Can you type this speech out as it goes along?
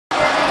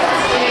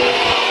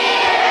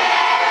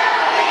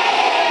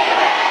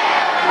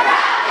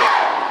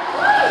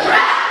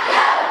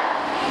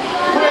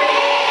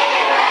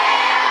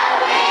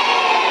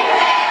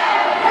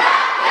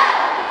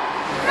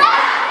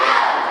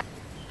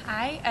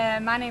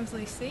My name's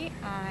Lucy,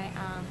 I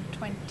am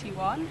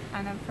 21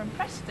 and I'm from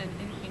Preston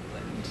in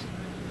England.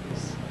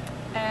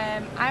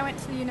 I went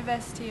to the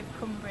University of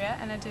Cumbria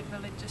and I did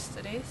religious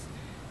studies.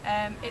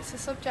 It's a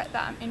subject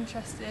that I'm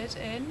interested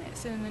in,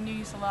 it's in the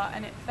news a lot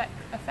and it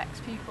affects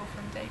people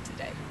from day to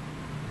day.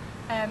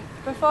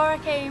 Before I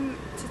came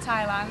to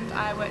Thailand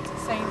I worked at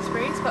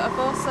Sainsbury's, but I've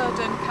also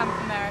done Camp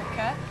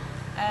America.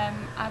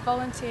 I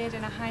volunteered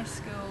in a high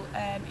school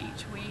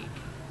each week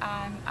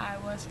and I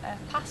was a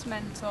past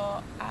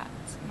mentor at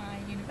my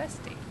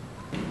university.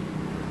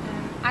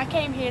 I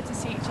came here to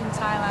teach in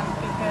Thailand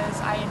because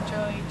I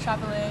enjoy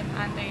travelling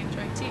and I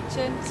enjoy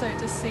teaching, so it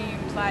just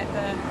seemed like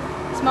the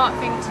smart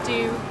thing to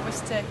do was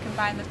to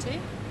combine the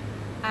two.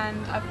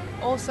 And I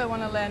also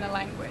want to learn a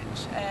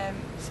language,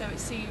 so it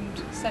seemed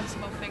a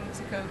sensible thing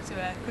to go to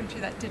a country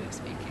that didn't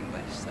speak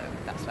English, so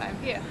that's why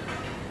I'm here.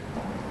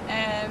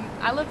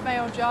 I loved my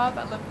old job,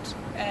 I loved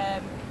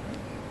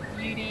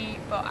uni,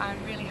 but I'm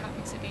really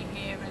happy to be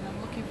here and I'm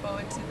looking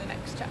forward to the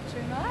next chapter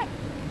in my life.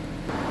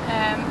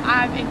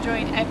 I've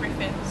enjoyed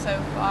everything so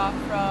far,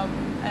 from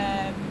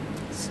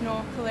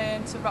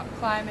snorkeling to rock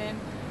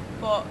climbing,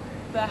 but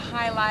the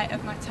highlight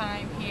of my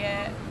time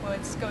here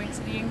was going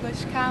to the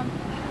English camp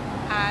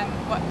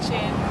and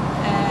watching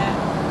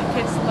the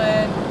kids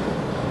learn.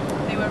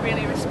 They were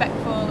really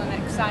respectful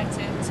and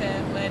excited to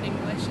learn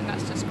English, and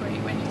that's just great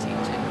when you're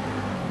teaching.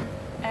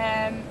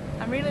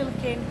 I'm really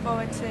looking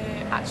forward to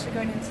actually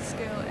going into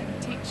school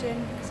and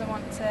teaching because I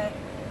want to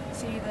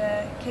see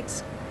the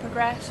kids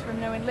progress from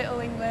knowing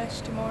little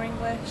English to more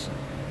English,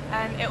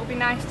 and it will be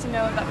nice to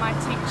know that my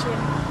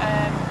teaching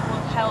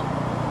will help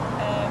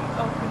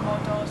open more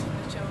doors for